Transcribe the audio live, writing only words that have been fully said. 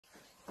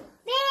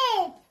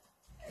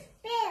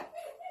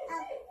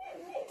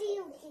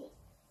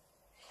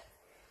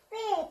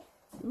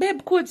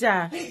Babe,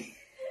 kuja.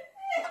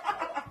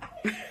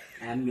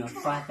 I'm your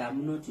father,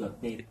 I'm not your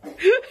babe. Now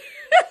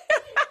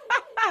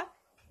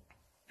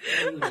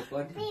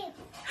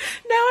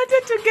I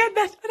wanted to get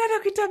that.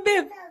 Kita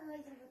babe.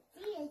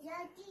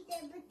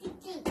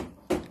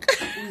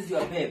 Who's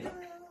your babe?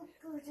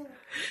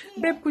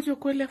 Babe, kuja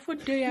kule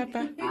food do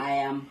hapa. I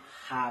am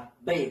her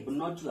babe,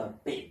 not your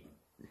babe.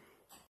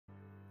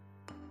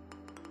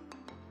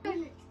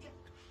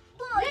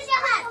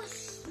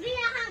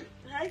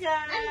 Hi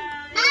guys.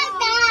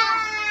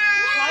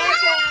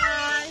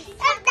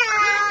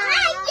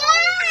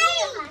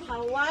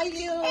 How are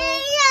you?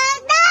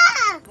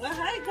 Well,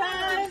 hi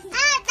guys.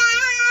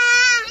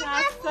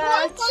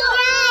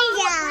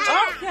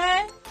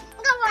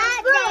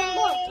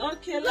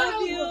 Okay,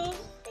 love you.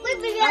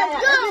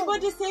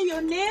 Everybody say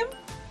your name.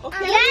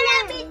 Okay.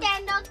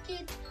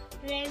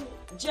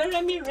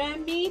 Jeremy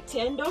Remy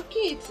Tendo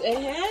Kids.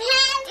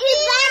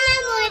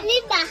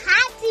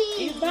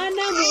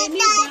 Ivana Mweni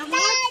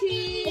Bahati.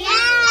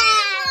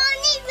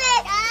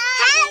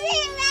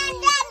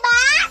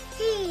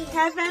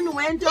 Heaven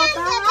Wendo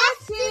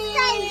Bahati.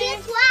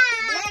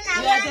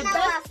 You are the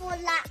best.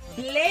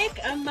 Blake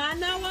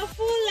Amana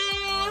Wafula.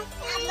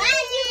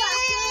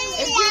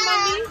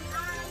 Mommy?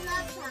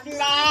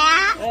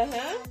 Blair.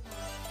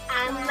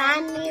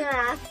 Amani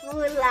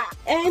Wafula.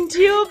 And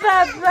you,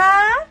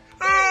 Baba?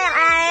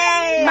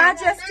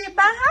 Majesty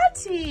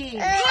Bahati.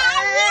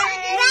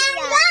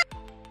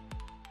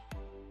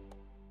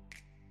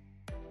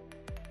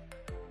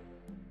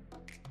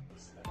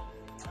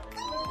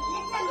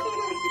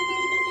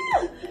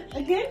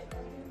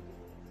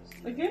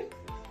 Again?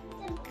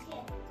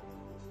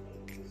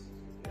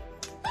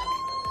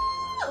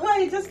 Why are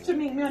you just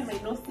trimming me on my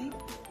nosy?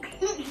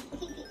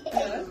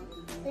 Yeah.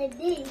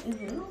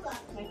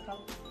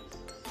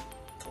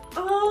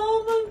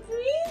 Oh, my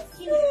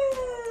princess.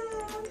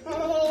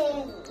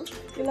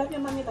 You love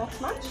your mommy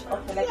that much?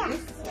 Okay, like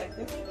this? Like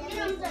this?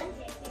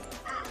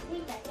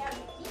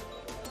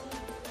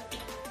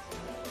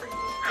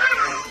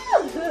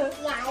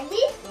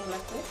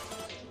 Like this?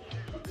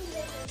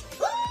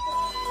 Oh,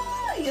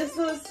 you're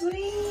so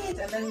sweet.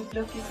 And then you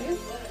blow kisses.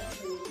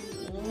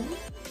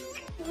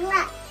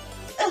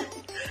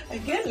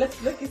 Again, let's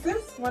blow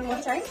kisses. One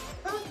more time.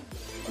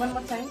 One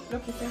more time. Blow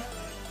kisses.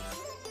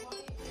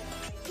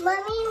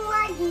 Mommy,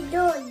 what do you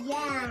do?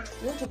 Yeah.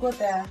 You want to go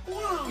there?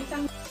 Yeah. You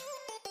can.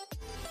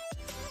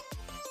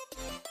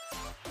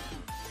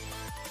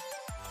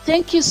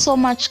 Thank you so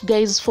much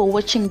guys for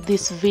watching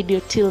this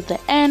video till the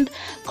end.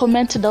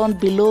 Comment down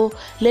below,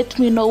 let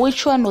me know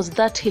which one was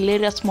that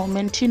hilarious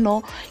moment,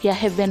 your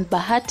Heaven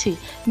Bahati.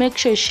 Make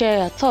sure you share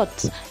your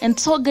thoughts. And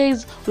so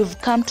guys, we've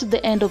come to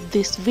the end of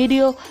this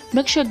video.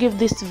 Make sure you give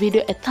this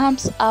video a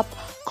thumbs up,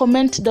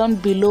 comment down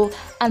below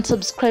and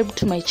subscribe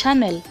to my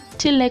channel.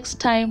 Till next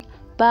time,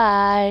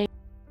 bye.